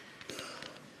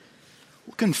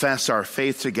confess our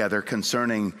faith together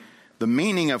concerning the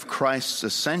meaning of Christ's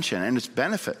ascension and its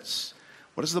benefits.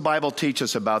 What does the Bible teach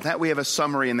us about that? We have a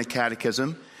summary in the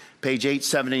Catechism, page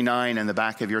 879 in the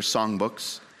back of your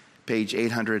songbooks, page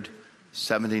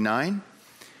 879.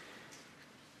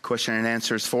 Question and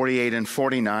answers 48 and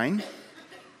 49.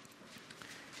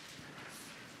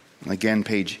 Again,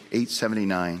 page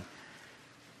 879,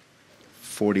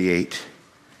 48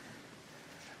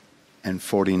 and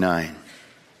 49.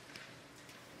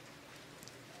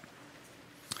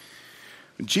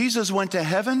 When Jesus went to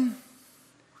heaven,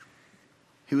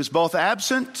 he was both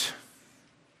absent,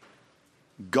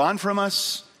 gone from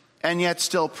us, and yet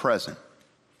still present.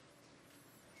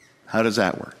 How does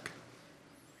that work?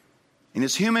 In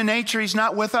his human nature, he's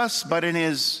not with us, but in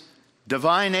his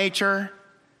divine nature,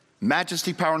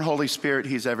 majesty, power, and Holy Spirit,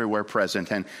 he's everywhere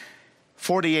present. And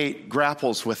 48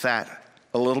 grapples with that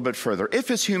a little bit further. If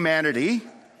his humanity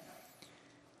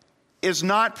is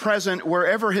not present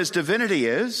wherever his divinity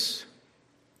is,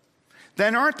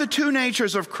 then aren't the two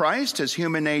natures of Christ, his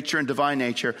human nature and divine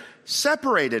nature,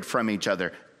 separated from each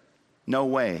other? No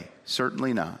way,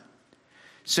 certainly not.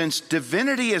 Since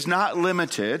divinity is not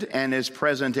limited and is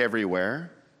present everywhere,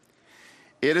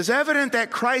 it is evident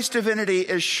that Christ's divinity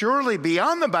is surely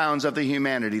beyond the bounds of the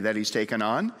humanity that he's taken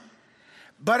on,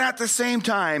 but at the same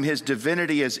time, his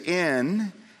divinity is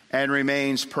in and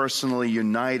remains personally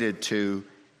united to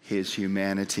his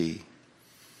humanity.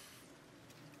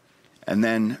 And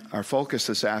then our focus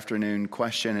this afternoon,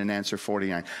 question and answer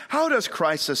 49. How does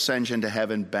Christ's ascension to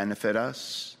heaven benefit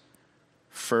us?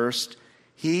 First,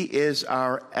 he is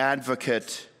our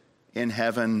advocate in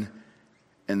heaven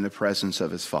in the presence of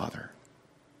his Father.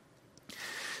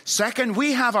 Second,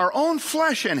 we have our own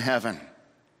flesh in heaven.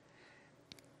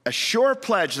 A sure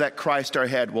pledge that Christ our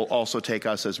head will also take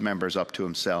us as members up to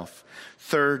himself.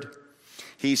 Third,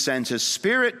 he sends his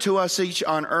Spirit to us each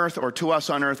on earth, or to us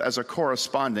on earth, as a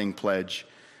corresponding pledge.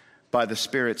 By the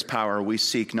Spirit's power, we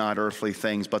seek not earthly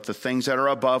things, but the things that are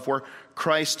above, where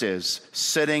Christ is,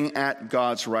 sitting at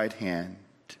God's right hand.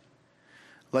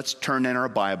 Let's turn in our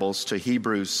Bibles to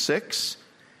Hebrews 6,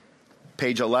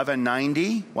 page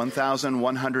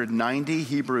 1190,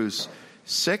 Hebrews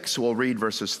 6. We'll read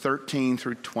verses 13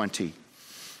 through 20.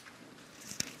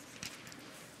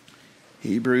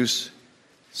 Hebrews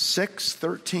 6,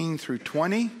 13 through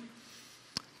 20,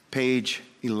 page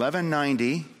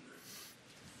 1190.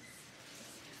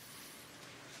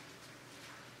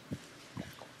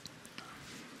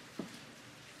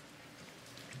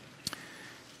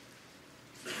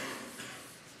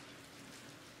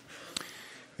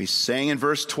 He's saying in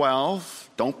verse 12,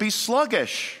 don't be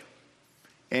sluggish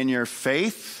in your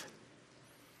faith,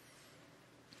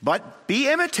 but be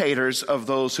imitators of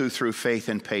those who through faith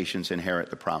and patience inherit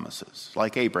the promises.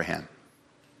 Like Abraham.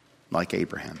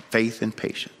 Faith and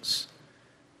patience.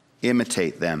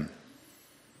 Imitate them.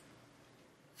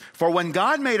 For when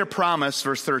God made a promise,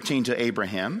 verse 13, to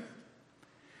Abraham,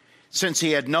 since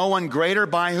he had no one greater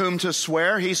by whom to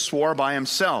swear, he swore by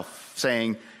himself,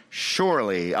 saying,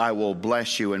 surely I will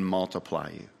bless you and multiply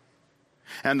you.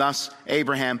 And thus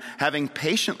Abraham, having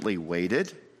patiently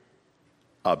waited,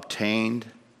 obtained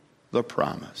the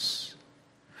promise.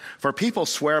 For people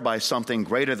swear by something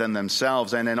greater than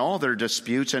themselves, and in all their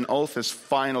disputes, an oath is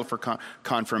final for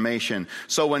confirmation.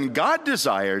 So when God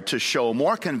desired to show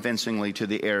more convincingly to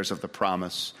the heirs of the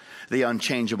promise the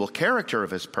unchangeable character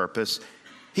of his purpose,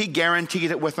 he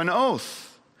guaranteed it with an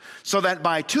oath, so that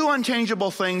by two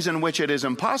unchangeable things in which it is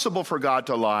impossible for God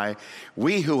to lie,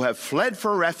 we who have fled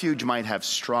for refuge might have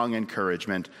strong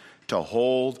encouragement to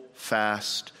hold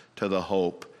fast to the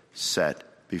hope set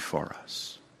before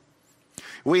us.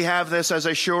 We have this as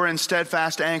a sure and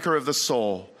steadfast anchor of the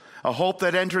soul, a hope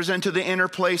that enters into the inner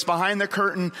place behind the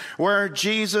curtain where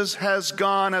Jesus has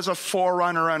gone as a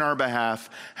forerunner on our behalf,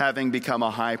 having become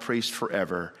a high priest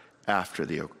forever after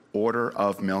the order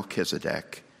of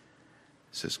Melchizedek.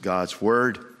 This is God's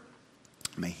word.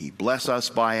 May he bless us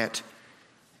by it,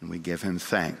 and we give him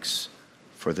thanks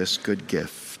for this good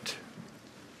gift.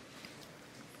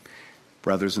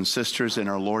 Brothers and sisters in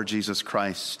our Lord Jesus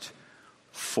Christ,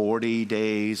 40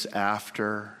 days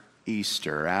after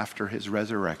Easter, after his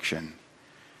resurrection,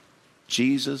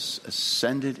 Jesus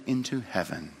ascended into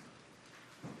heaven,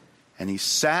 and he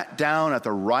sat down at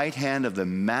the right hand of the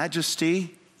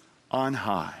Majesty on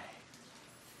high.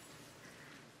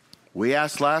 We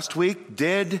asked last week,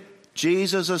 did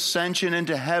Jesus' ascension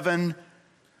into heaven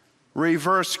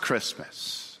reverse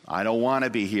Christmas? I don't want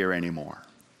to be here anymore.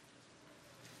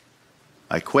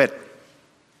 I quit.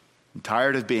 I'm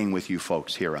tired of being with you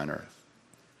folks here on earth.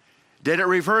 Did it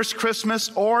reverse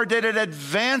Christmas or did it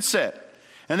advance it?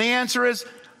 And the answer is,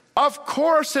 Of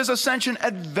course, his ascension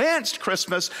advanced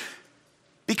Christmas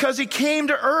because he came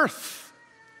to earth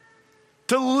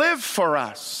to live for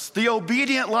us, the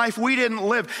obedient life we didn't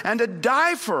live, and to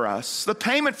die for us, the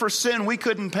payment for sin we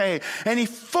couldn't pay. And he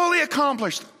fully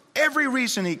accomplished every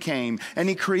reason he came, and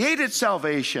he created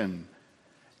salvation.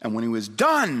 And when he was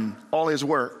done all his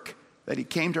work that he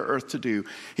came to earth to do,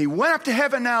 he went up to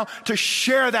heaven now to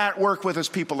share that work with his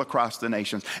people across the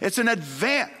nations. It's an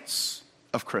advance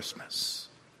of Christmas.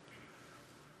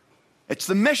 It's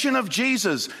the mission of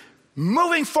Jesus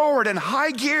moving forward in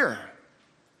high gear.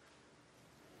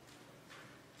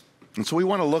 And so we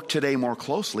want to look today more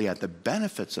closely at the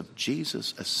benefits of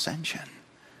Jesus' ascension.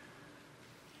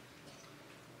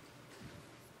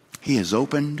 He has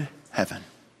opened heaven.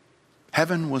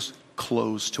 Heaven was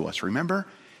closed to us. Remember,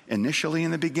 initially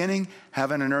in the beginning,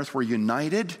 heaven and earth were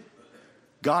united.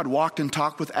 God walked and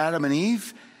talked with Adam and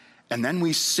Eve, and then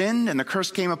we sinned and the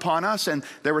curse came upon us, and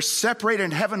they were separated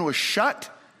and heaven was shut.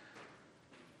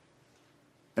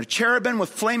 A cherubim with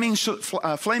flaming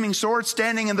sword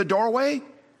standing in the doorway.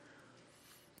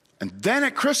 And then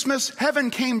at Christmas,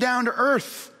 heaven came down to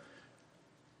earth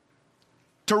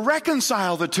to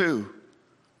reconcile the two.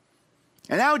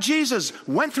 And now Jesus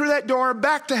went through that door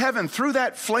back to heaven through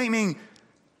that flaming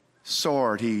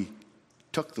sword. He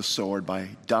took the sword by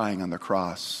dying on the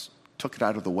cross, took it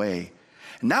out of the way.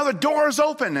 And now the door is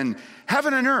open, and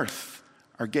heaven and earth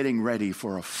are getting ready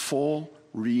for a full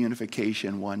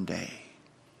reunification one day.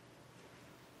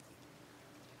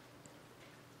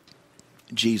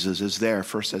 Jesus is there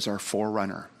first as our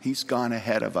forerunner. He's gone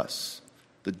ahead of us.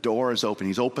 The door is open.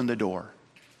 He's opened the door.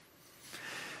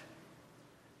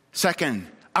 Second,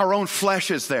 our own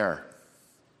flesh is there.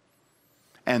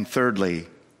 And thirdly,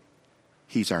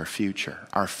 he's our future.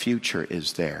 Our future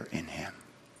is there in him.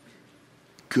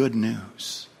 Good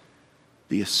news,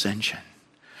 the ascension.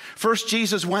 First,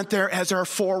 Jesus went there as our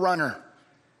forerunner.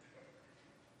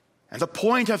 And the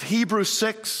point of Hebrews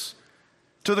 6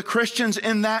 to the Christians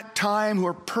in that time who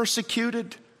were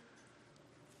persecuted,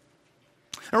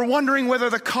 they were wondering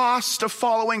whether the cost of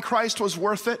following Christ was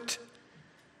worth it.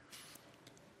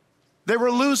 They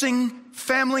were losing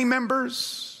family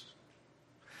members.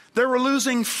 They were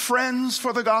losing friends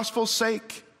for the gospel's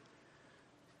sake.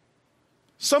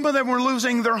 Some of them were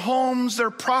losing their homes.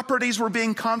 Their properties were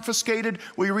being confiscated.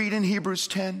 We read in Hebrews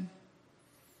 10.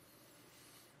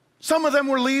 Some of them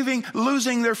were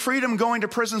losing their freedom, going to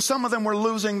prison. Some of them were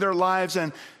losing their lives.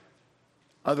 And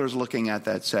others looking at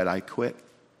that said, I quit.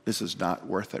 This is not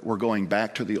worth it. We're going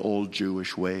back to the old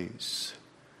Jewish ways.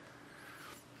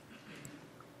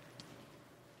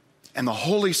 And the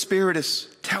Holy Spirit is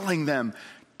telling them,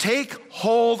 take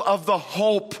hold of the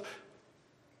hope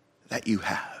that you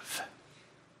have.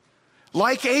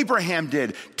 Like Abraham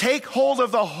did, take hold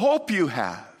of the hope you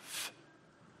have.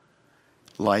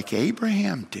 Like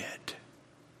Abraham did.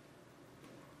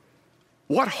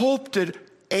 What hope did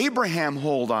Abraham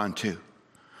hold on to?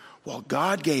 Well,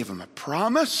 God gave him a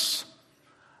promise.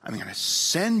 I'm going to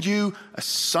send you a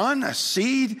son, a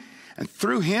seed, and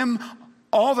through him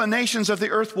all the nations of the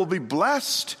earth will be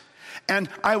blessed, and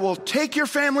I will take your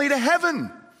family to heaven,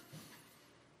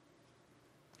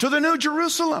 to the New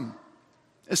Jerusalem,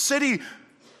 a city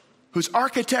whose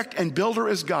architect and builder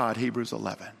is God, Hebrews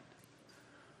 11.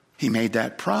 He made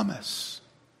that promise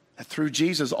that through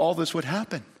Jesus all this would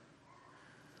happen.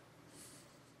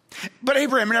 But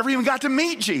Abraham never even got to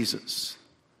meet Jesus.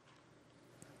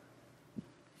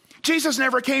 Jesus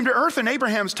never came to earth in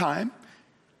Abraham's time.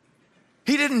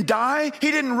 He didn't die.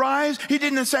 He didn't rise. He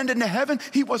didn't ascend into heaven.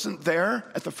 He wasn't there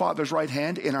at the Father's right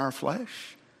hand in our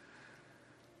flesh.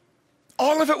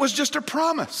 All of it was just a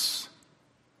promise.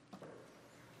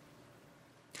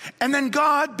 And then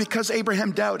God, because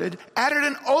Abraham doubted, added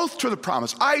an oath to the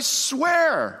promise. I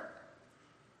swear,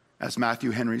 as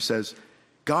Matthew Henry says,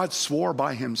 God swore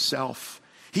by himself.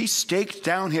 He staked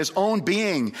down his own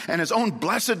being and his own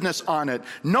blessedness on it.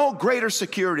 No greater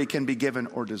security can be given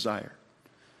or desired.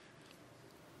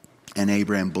 And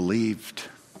Abraham believed.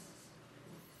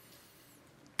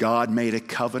 God made a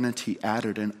covenant. He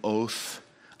added an oath.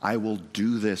 I will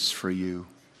do this for you.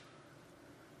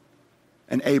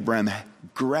 And Abraham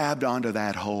grabbed onto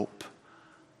that hope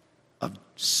of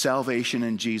salvation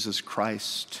in Jesus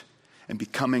Christ and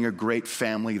becoming a great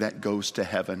family that goes to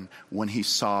heaven when he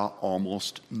saw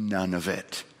almost none of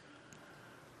it.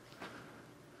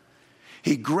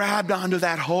 He grabbed onto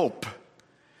that hope,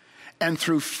 and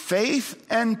through faith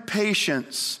and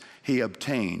patience, he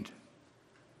obtained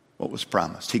what was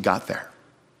promised. He got there.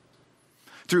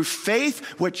 Through faith,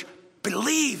 which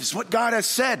believes what God has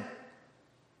said,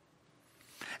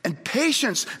 and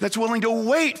patience that's willing to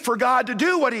wait for God to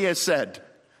do what he has said.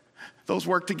 Those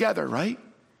work together, right?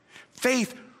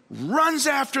 Faith runs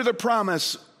after the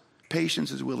promise.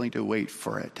 Patience is willing to wait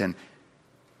for it. And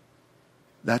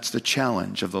that's the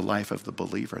challenge of the life of the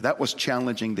believer. That was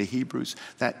challenging the Hebrews.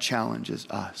 That challenges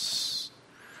us.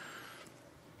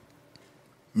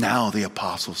 Now the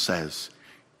apostle says,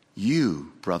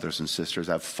 you, brothers and sisters,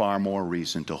 have far more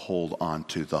reason to hold on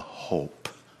to the hope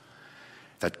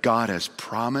that God has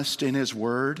promised in his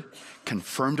word,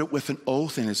 confirmed it with an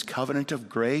oath in his covenant of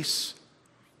grace,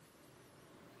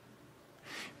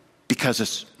 because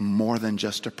it's more than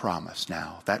just a promise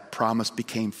now. That promise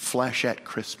became flesh at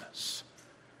Christmas.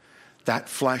 That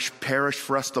flesh perished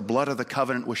for us. The blood of the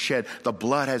covenant was shed. The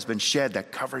blood has been shed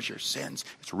that covers your sins.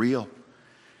 It's real.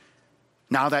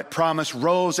 Now that promise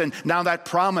rose, and now that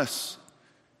promise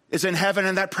is in heaven,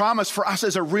 and that promise for us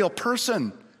is a real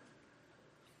person.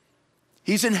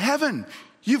 He's in heaven.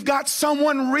 You've got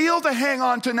someone real to hang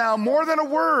on to now, more than a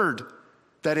word.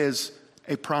 That is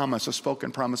a promise, a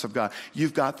spoken promise of God.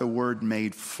 You've got the Word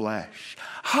made flesh.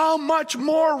 How much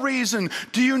more reason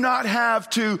do you not have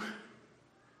to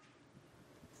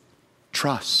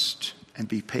trust and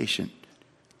be patient?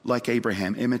 Like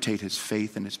Abraham, imitate his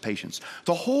faith and his patience.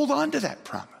 To hold on to that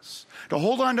promise. To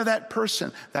hold on to that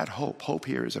person, that hope. Hope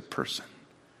here is a person.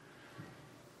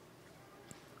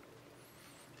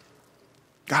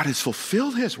 God has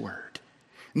fulfilled his word.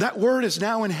 And that word is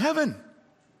now in heaven.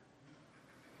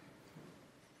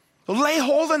 So lay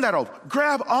hold on that hope.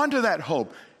 Grab onto that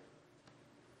hope.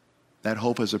 That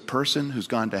hope is a person who's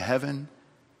gone to heaven.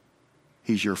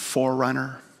 He's your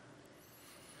forerunner.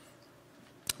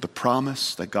 The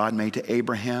promise that God made to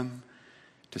Abraham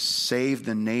to save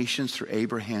the nations through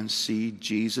Abraham's seed,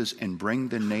 Jesus, and bring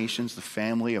the nations, the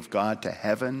family of God, to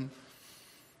heaven,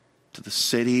 to the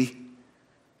city,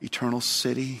 eternal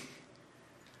city.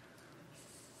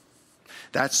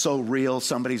 That's so real,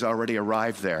 somebody's already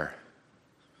arrived there.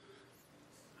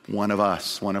 One of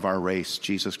us, one of our race,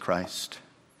 Jesus Christ.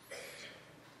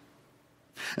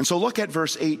 And so look at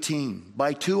verse 18.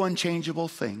 By two unchangeable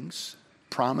things,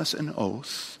 promise and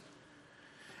oath,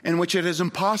 in which it is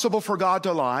impossible for God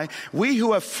to lie, we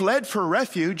who have fled for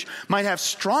refuge might have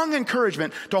strong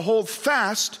encouragement to hold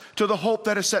fast to the hope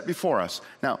that is set before us.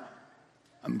 Now,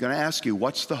 I'm going to ask you,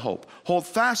 what's the hope? Hold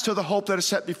fast to the hope that is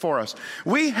set before us.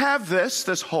 We have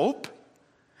this hope,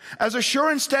 as a sure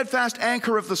and steadfast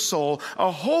anchor of the soul,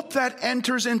 a hope that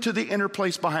enters into the inner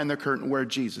place behind the curtain where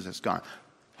Jesus has gone.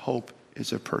 Hope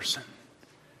is a person.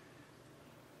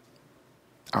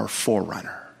 Our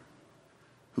forerunner,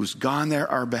 who's gone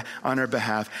there on our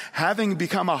behalf, having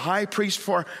become a high priest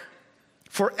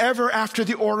forever after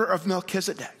the order of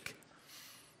Melchizedek.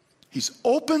 He's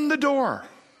opened the door.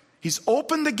 He's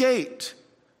opened the gate.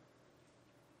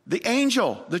 The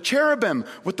angel, the cherubim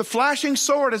with the flashing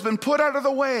sword has been put out of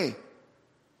the way.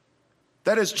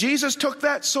 That is, Jesus took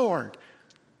that sword.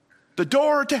 The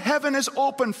door to heaven is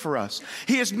open for us.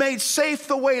 He has made safe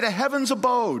the way to heaven's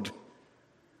abode.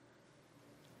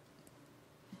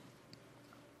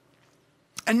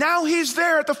 And now he's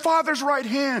there at the Father's right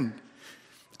hand,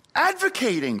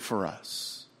 advocating for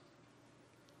us,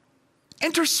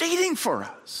 interceding for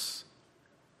us,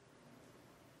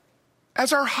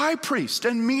 as our high priest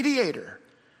and mediator,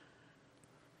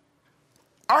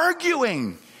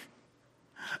 arguing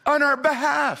on our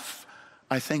behalf.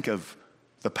 I think of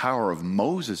the power of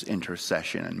Moses'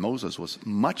 intercession, and Moses was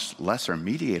much lesser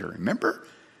mediator. Remember?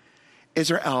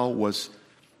 Israel was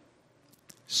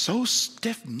so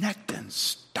stiff-necked and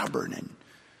stubborn and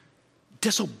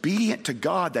disobedient to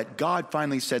God that God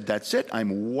finally said, that's it,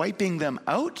 I'm wiping them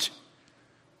out.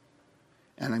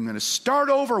 And I'm going to start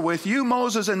over with you,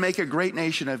 Moses, and make a great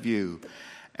nation of you.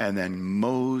 And then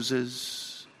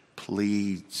Moses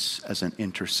pleads as an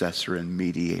intercessor and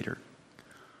mediator.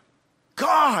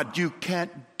 God, you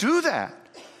can't do that.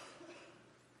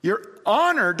 Your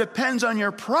honor depends on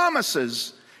your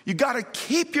promises. You got to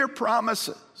keep your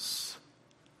promises.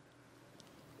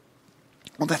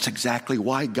 Well, that's exactly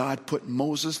why God put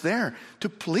Moses there, to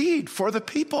plead for the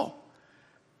people.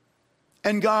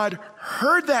 And God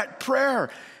heard that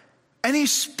prayer, and he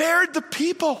spared the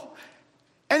people.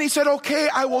 And he said, okay,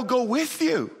 I will go with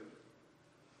you.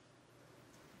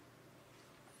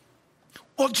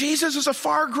 Well, Jesus is a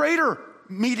far greater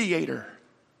mediator.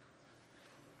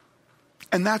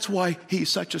 And that's why he's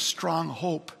such a strong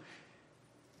hope.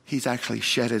 He's actually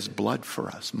shed his blood for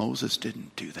us. Moses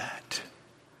didn't do that.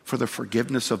 For the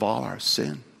forgiveness of all our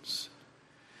sins.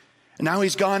 And now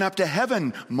he's gone up to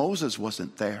heaven. Moses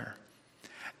wasn't there.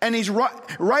 And he's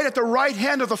right at the right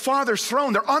hand of the Father's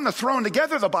throne. They're on the throne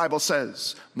together, the Bible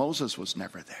says. Moses was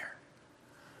never there.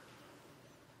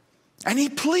 And he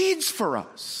pleads for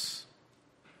us.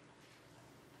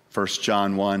 1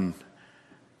 John 1,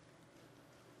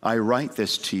 I write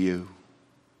this to you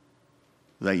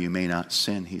that you may not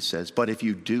sin, he says. But if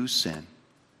you do sin,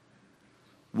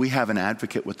 we have an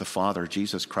advocate with the Father,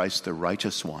 Jesus Christ, the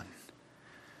righteous one.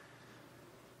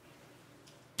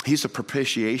 He's a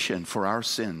propitiation for our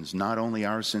sins, not only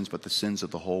our sins, but the sins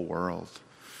of the whole world.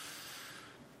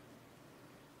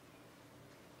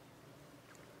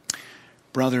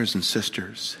 Brothers and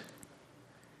sisters,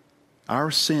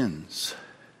 our sins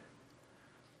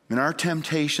and our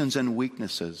temptations and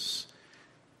weaknesses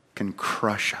can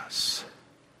crush us.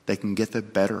 They can get the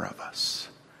better of us.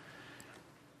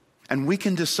 And we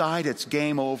can decide it's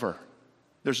game over.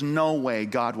 There's no way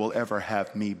God will ever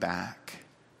have me back.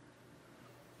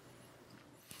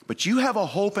 But you have a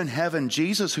hope in heaven,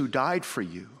 Jesus who died for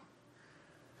you,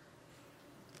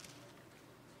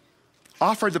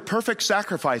 offered the perfect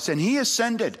sacrifice, and he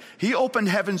ascended. He opened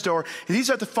heaven's door, and he's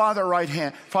at the Father's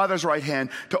right hand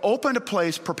to open a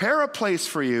place, prepare a place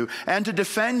for you, and to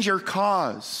defend your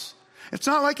cause. It's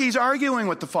not like he's arguing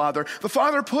with the Father. The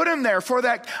Father put him there for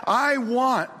that. I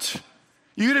want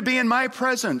you to be in my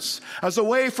presence as a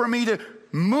way for me to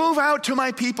move out to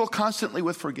my people constantly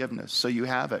with forgiveness. So you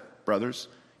have it, brothers.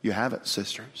 You have it,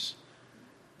 sisters.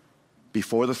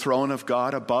 Before the throne of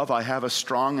God above, I have a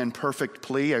strong and perfect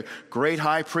plea, a great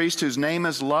high priest whose name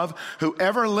is love, who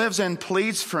ever lives and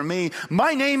pleads for me.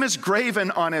 My name is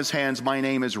graven on his hands. My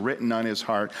name is written on his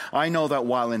heart. I know that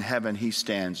while in heaven he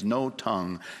stands, no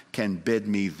tongue can bid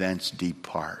me thence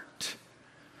depart.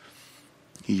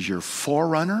 He's your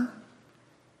forerunner,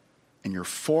 and your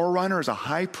forerunner is a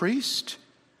high priest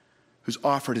who's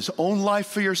offered his own life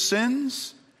for your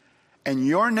sins, and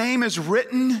your name is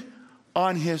written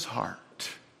on his heart.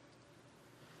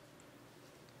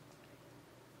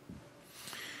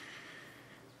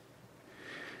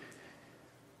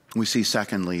 We see,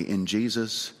 secondly, in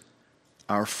Jesus,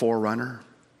 our forerunner,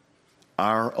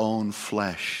 our own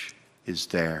flesh is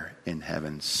there in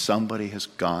heaven. Somebody has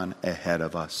gone ahead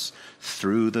of us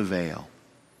through the veil,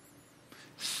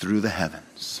 through the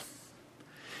heavens,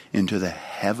 into the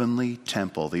heavenly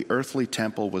temple. The earthly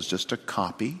temple was just a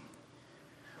copy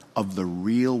of the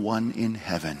real one in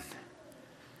heaven.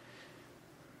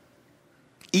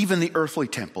 Even the earthly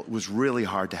temple, it was really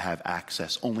hard to have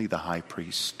access. Only the high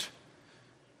priest.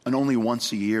 And only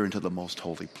once a year into the most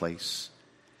holy place.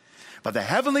 But the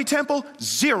heavenly temple,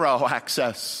 zero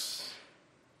access.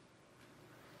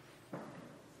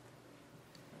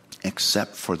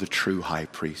 Except for the true high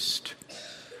priest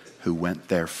who went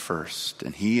there first.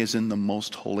 And he is in the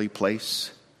most holy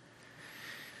place.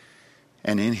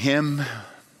 And in him,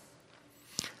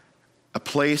 a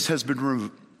place has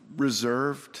been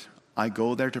reserved. I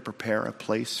go there to prepare a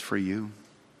place for you.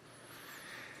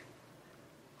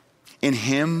 In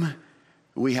him,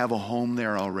 we have a home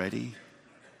there already.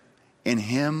 In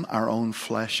him, our own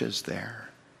flesh is there.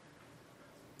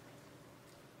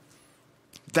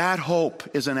 That hope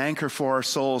is an anchor for our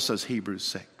souls, says Hebrews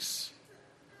 6.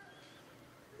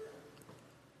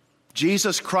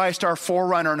 Jesus Christ, our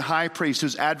forerunner and high priest,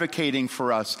 who's advocating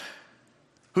for us,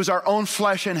 who's our own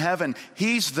flesh in heaven,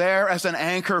 he's there as an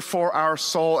anchor for our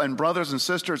soul. And brothers and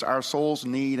sisters, our souls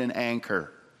need an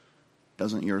anchor.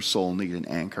 Doesn't your soul need an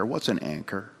anchor? What's an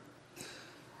anchor?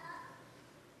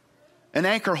 An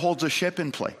anchor holds a ship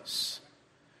in place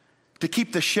to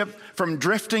keep the ship from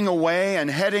drifting away and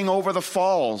heading over the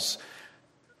falls.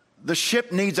 The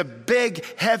ship needs a big,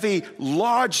 heavy,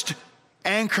 lodged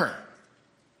anchor.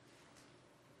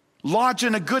 Lodged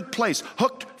in a good place,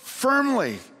 hooked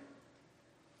firmly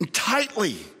and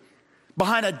tightly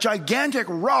behind a gigantic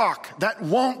rock that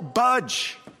won't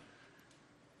budge.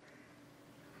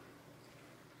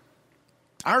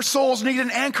 Our souls need an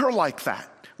anchor like that.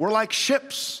 We're like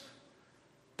ships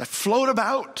that float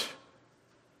about.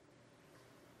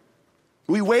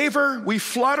 We waver, we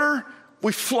flutter,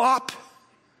 we flop.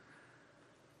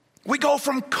 We go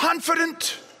from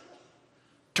confident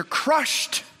to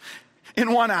crushed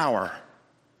in 1 hour.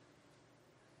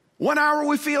 1 hour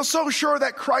we feel so sure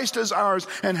that Christ is ours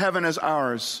and heaven is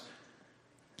ours.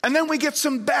 And then we get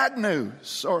some bad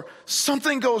news or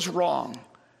something goes wrong.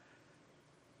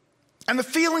 And the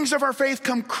feelings of our faith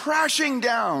come crashing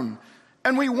down,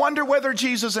 and we wonder whether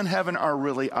Jesus and heaven are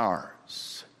really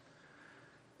ours.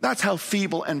 That's how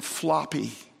feeble and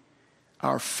floppy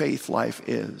our faith life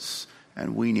is,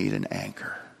 and we need an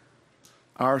anchor.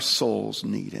 Our souls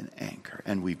need an anchor,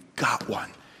 and we've got one.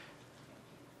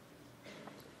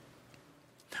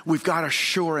 We've got a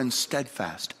sure and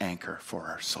steadfast anchor for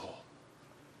our soul.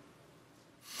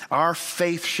 Our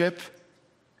faith ship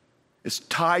is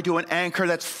tied to an anchor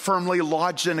that's firmly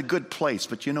lodged in a good place.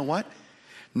 But you know what?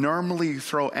 Normally you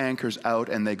throw anchors out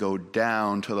and they go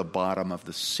down to the bottom of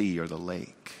the sea or the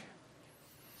lake.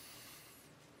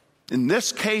 In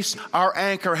this case, our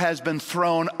anchor has been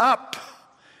thrown up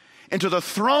into the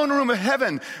throne room of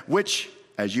heaven, which,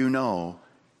 as you know,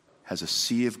 has a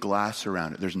sea of glass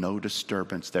around it. There's no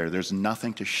disturbance there. There's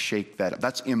nothing to shake that up.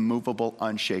 That's immovable,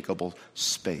 unshakable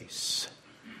space.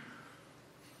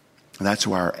 And that's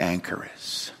where our anchor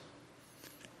is.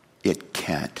 It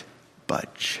can't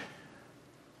budge.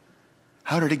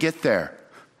 How did it get there?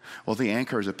 Well, the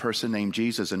anchor is a person named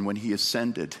Jesus, and when he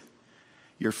ascended,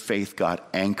 your faith got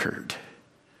anchored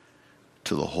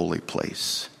to the holy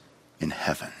place in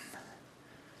heaven.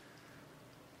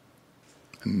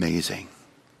 Amazing.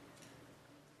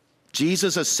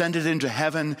 Jesus ascended into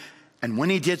heaven, and when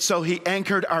he did so, he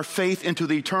anchored our faith into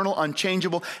the eternal,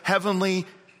 unchangeable, heavenly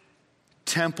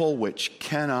temple which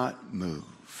cannot move.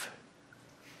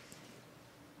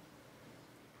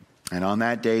 And on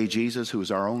that day, Jesus, who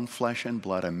is our own flesh and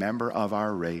blood, a member of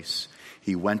our race,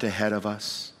 he went ahead of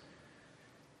us.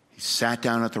 He sat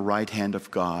down at the right hand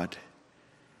of God,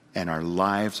 and our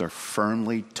lives are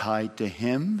firmly tied to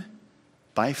him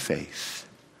by faith.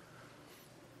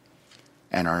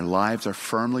 And our lives are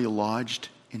firmly lodged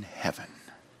in heaven.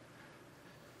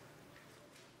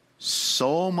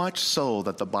 So much so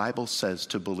that the Bible says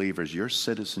to believers, your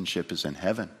citizenship is in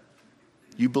heaven.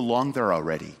 You belong there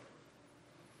already.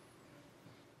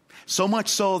 So much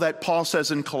so that Paul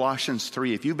says in Colossians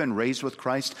 3, if you've been raised with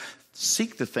Christ,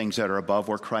 seek the things that are above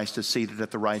where Christ is seated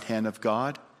at the right hand of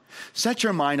God. Set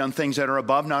your mind on things that are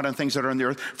above, not on things that are on the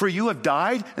earth. For you have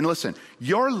died, and listen,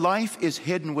 your life is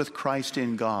hidden with Christ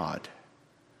in God.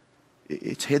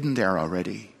 It's hidden there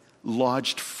already,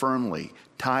 lodged firmly,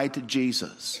 tied to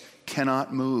Jesus,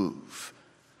 cannot move.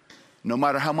 No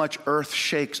matter how much earth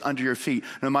shakes under your feet,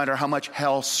 no matter how much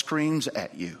hell screams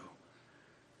at you,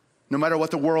 no matter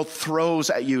what the world throws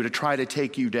at you to try to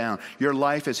take you down, your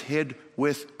life is hid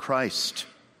with Christ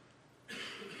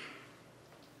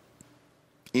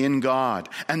in God.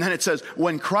 And then it says,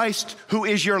 when Christ, who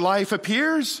is your life,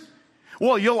 appears,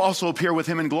 well, you'll also appear with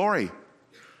him in glory.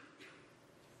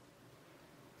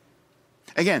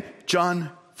 Again, John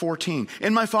 14.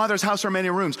 In my Father's house are many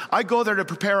rooms. I go there to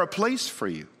prepare a place for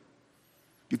you.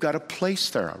 You've got a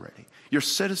place there already. Your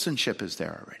citizenship is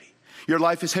there already. Your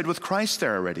life is hid with Christ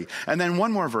there already. And then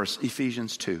one more verse,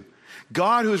 Ephesians 2.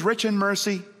 God, who is rich in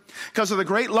mercy, because of the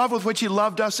great love with which he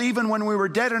loved us, even when we were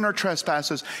dead in our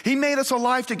trespasses, he made us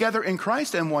alive together in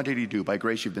Christ. And what did he do? By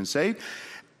grace you've been saved.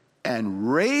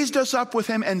 And raised us up with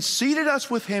him and seated us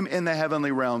with him in the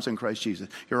heavenly realms in Christ Jesus.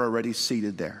 You're already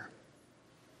seated there.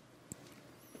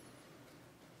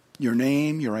 Your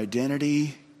name, your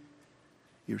identity,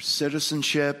 your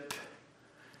citizenship,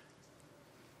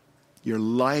 your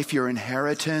life, your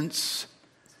inheritance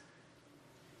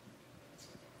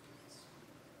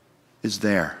is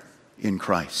there in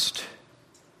Christ.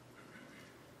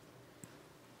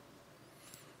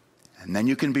 And then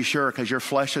you can be sure, because your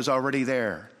flesh is already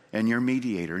there, and your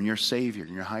mediator, and your Savior,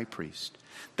 and your high priest.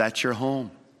 That's your home.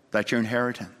 That's your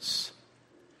inheritance.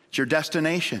 It's your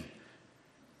destination.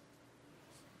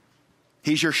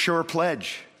 He's your sure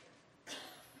pledge.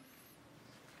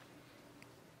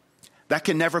 That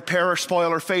can never perish,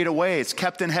 spoil, or fade away. It's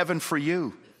kept in heaven for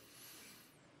you.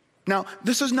 Now,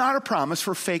 this is not a promise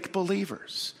for fake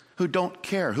believers who don't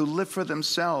care, who live for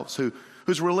themselves,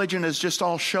 whose religion is just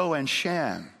all show and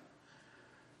sham.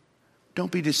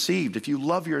 Don't be deceived. If you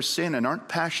love your sin and aren't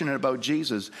passionate about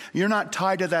Jesus, you're not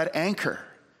tied to that anchor.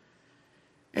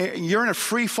 You're in a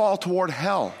free fall toward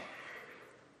hell.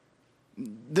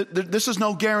 This is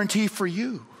no guarantee for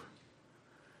you.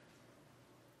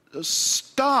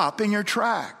 Stop in your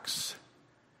tracks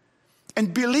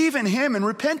and believe in him and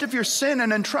repent of your sin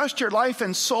and entrust your life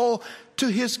and soul to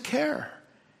his care.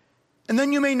 And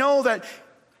then you may know that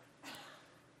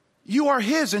you are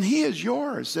his and he is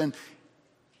yours. And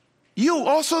you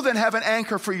also then have an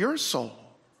anchor for your soul.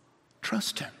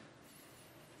 Trust him.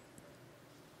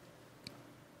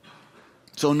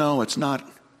 So no, it's not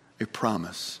a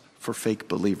promise for fake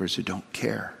believers who don't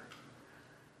care.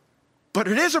 But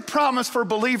it is a promise for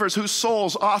believers whose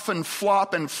souls often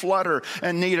flop and flutter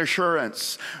and need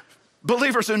assurance.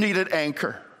 Believers who need an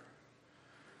anchor.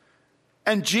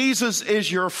 And Jesus is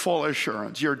your full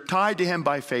assurance. You're tied to him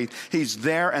by faith. He's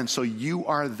there, and so you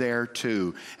are there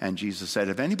too. And Jesus said,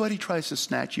 if anybody tries to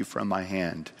snatch you from my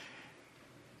hand,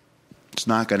 it's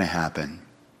not going to happen.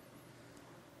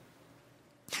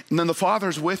 And then the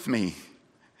Father's with me.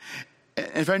 And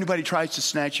if anybody tries to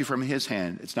snatch you from his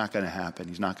hand, it's not going to happen.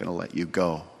 He's not going to let you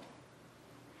go.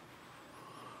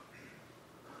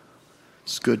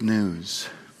 It's good news.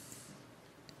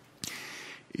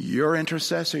 Your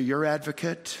intercessor, your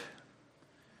advocate,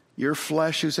 your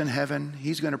flesh who's in heaven,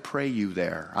 he's going to pray you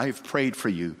there. I've prayed for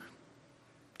you,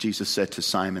 Jesus said to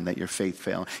Simon, that your faith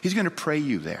fail. He's going to pray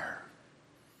you there.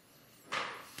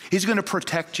 He's going to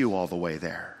protect you all the way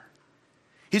there.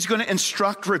 He's going to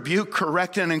instruct, rebuke,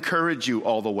 correct, and encourage you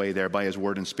all the way there by his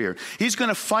word and spirit. He's going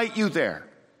to fight you there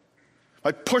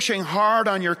by pushing hard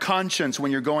on your conscience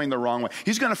when you're going the wrong way.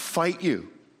 He's going to fight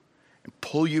you and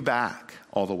pull you back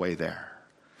all the way there.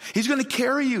 He's going to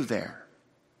carry you there.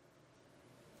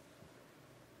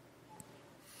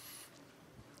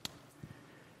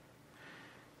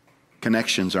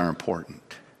 Connections are important.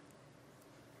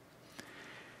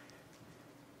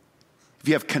 If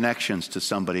you have connections to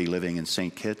somebody living in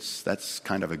St. Kitts, that's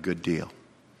kind of a good deal,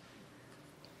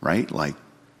 right? Like,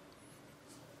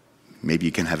 maybe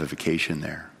you can have a vacation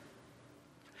there.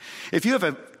 If you have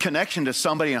a connection to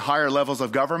somebody in higher levels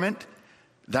of government,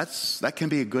 that can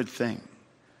be a good thing.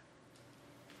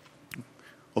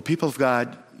 Well, people of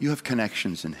God, you have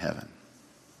connections in heaven.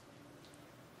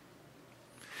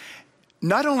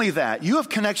 Not only that, you have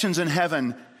connections in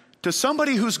heaven to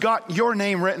somebody who's got your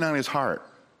name written on his heart,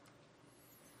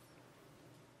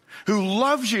 who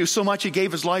loves you so much he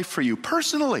gave his life for you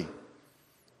personally,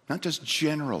 not just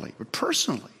generally, but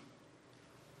personally.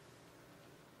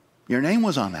 Your name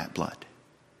was on that blood.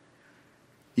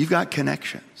 You've got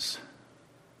connections.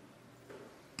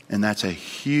 And that's a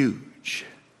huge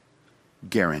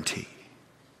guarantee.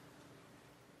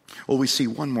 Well, we see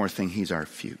one more thing. He's our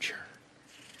future.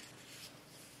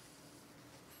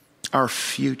 Our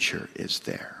future is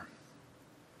there.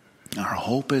 Our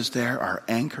hope is there. Our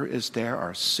anchor is there.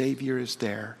 Our Savior is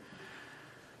there.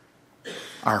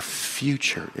 Our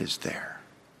future is there.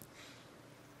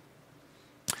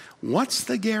 What's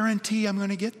the guarantee I'm going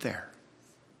to get there?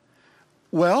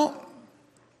 Well,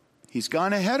 he's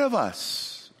gone ahead of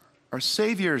us. Our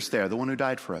Savior is there, the one who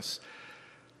died for us.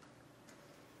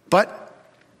 But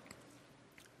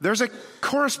there's a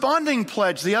corresponding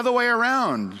pledge the other way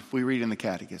around, we read in the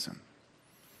Catechism.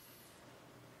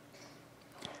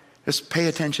 Just pay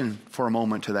attention for a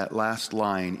moment to that last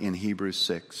line in Hebrews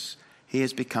 6. He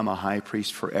has become a high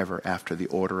priest forever after the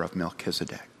order of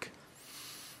Melchizedek.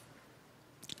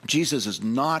 Jesus is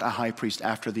not a high priest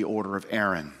after the order of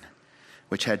Aaron,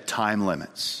 which had time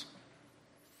limits.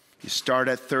 You start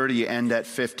at 30, you end at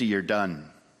 50, you're done.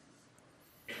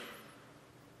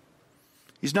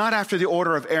 He's not after the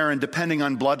order of Aaron, depending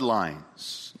on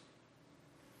bloodlines.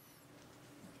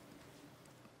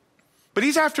 But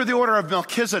he's after the order of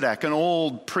Melchizedek, an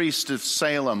old priest of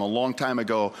Salem a long time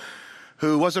ago,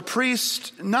 who was a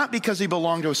priest not because he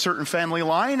belonged to a certain family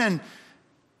line, and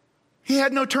he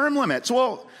had no term limits.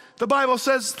 Well, the Bible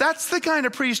says that's the kind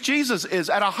of priest Jesus is,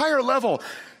 at a higher level.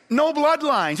 No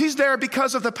bloodlines. He's there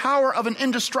because of the power of an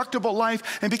indestructible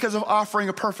life and because of offering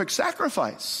a perfect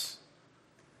sacrifice.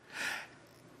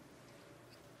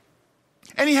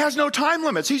 And he has no time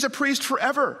limits. He's a priest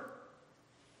forever.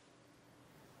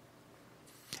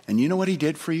 And you know what he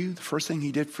did for you? The first thing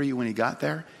he did for you when he got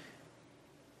there?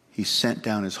 He sent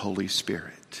down his Holy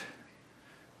Spirit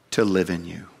to live in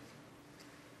you.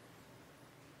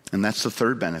 And that's the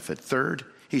third benefit. Third,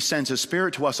 he sends his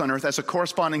Spirit to us on earth as a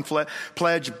corresponding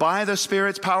pledge. By the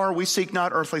Spirit's power, we seek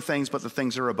not earthly things, but the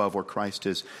things that are above, where Christ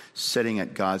is sitting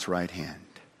at God's right hand.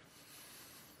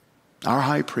 Our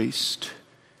high priest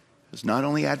is not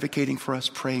only advocating for us,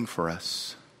 praying for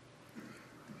us,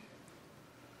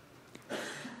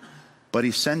 but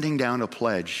he's sending down a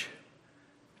pledge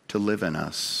to live in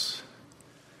us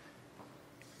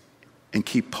and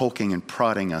keep poking and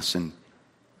prodding us and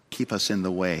keep us in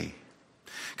the way.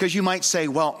 Because you might say,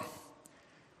 well,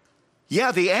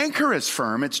 yeah, the anchor is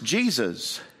firm. It's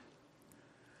Jesus.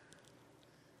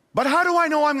 But how do I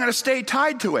know I'm going to stay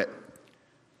tied to it?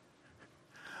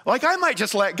 Like, I might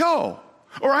just let go.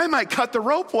 Or I might cut the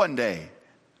rope one day.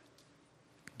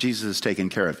 Jesus has taken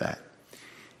care of that.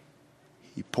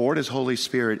 He poured his Holy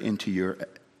Spirit into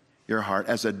your heart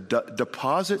as a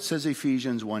deposit, says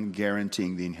Ephesians 1,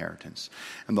 guaranteeing the inheritance.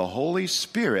 And the Holy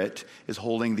Spirit is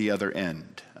holding the other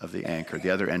end of the anchor,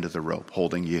 the other end of the rope,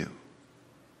 holding you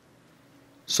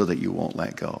so that you won't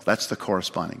let go. That's the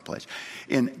corresponding pledge.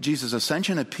 In Jesus'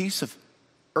 ascension, a piece of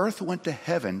earth went to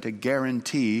heaven to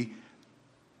guarantee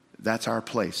that's our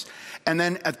place. And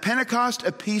then at Pentecost,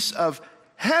 a piece of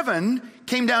heaven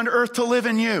came down to earth to live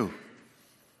in you,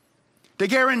 to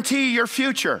guarantee your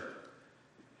future.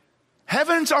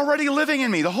 Heaven's already living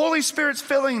in me. The Holy Spirit's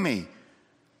filling me.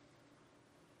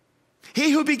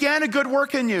 He who began a good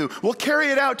work in you will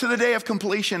carry it out to the day of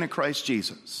completion in Christ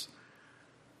Jesus.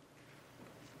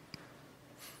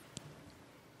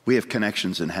 We have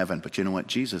connections in heaven, but you know what?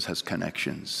 Jesus has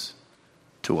connections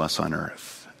to us on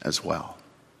earth as well.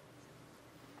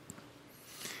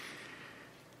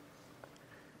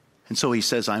 And so he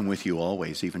says, I'm with you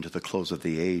always, even to the close of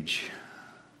the age.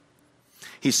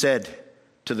 He said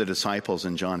to the disciples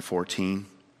in John 14,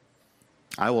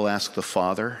 I will ask the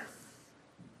Father,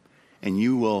 and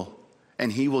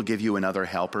he will give you another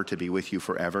helper to be with you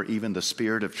forever, even the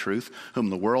Spirit of truth, whom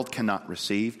the world cannot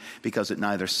receive, because it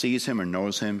neither sees him or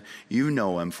knows him. You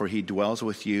know him, for he dwells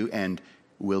with you and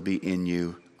will be in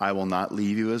you. I will not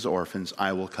leave you as orphans.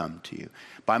 I will come to you.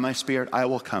 By my Spirit, I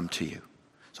will come to you.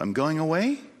 So I'm going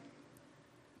away.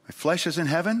 My flesh is in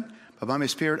heaven, but by my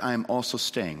Spirit, I am also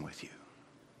staying with you.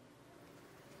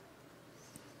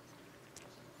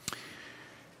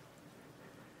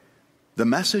 The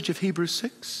message of Hebrews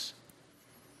 6,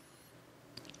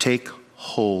 take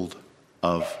hold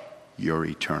of your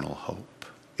eternal hope.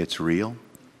 It's real.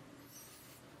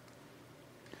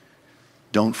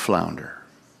 Don't flounder.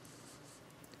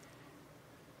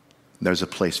 There's a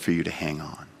place for you to hang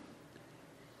on.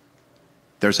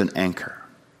 There's an anchor.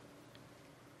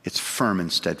 It's firm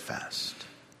and steadfast.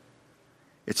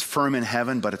 It's firm in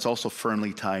heaven, but it's also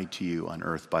firmly tied to you on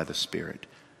earth by the Spirit,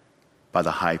 by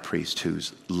the high priest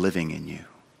who's living in you.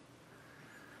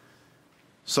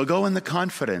 So go in the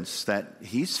confidence that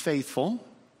he's faithful.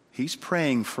 He's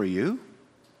praying for you.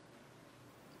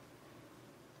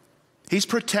 He's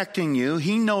protecting you.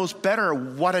 He knows better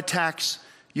what attacks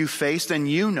you face than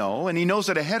you know, and he knows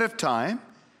it ahead of time.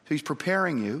 So he's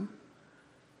preparing you.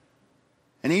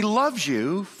 And he loves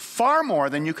you far more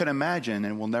than you can imagine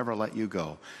and will never let you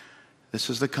go. This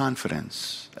is the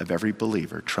confidence of every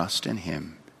believer. Trust in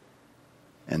him.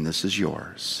 And this is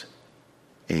yours.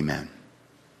 Amen.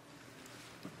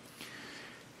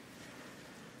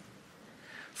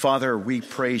 Father, we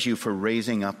praise you for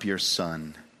raising up your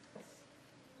Son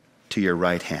to your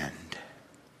right hand,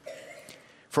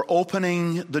 for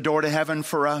opening the door to heaven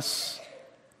for us,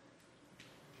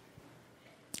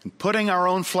 and putting our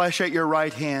own flesh at your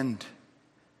right hand.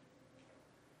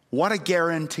 What a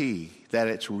guarantee that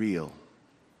it's real.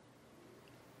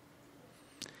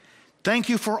 Thank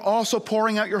you for also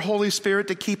pouring out your Holy Spirit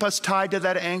to keep us tied to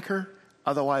that anchor.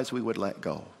 Otherwise, we would let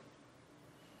go.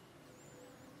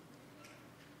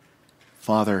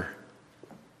 Father,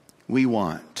 we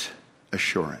want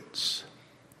assurance.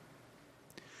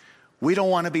 We don't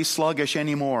want to be sluggish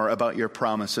anymore about your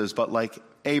promises, but like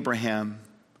Abraham,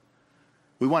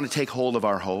 we want to take hold of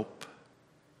our hope.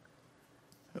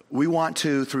 We want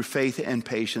to, through faith and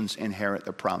patience, inherit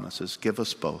the promises. Give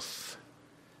us both.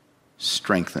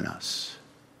 Strengthen us.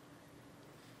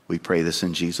 We pray this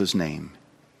in Jesus' name.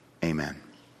 Amen.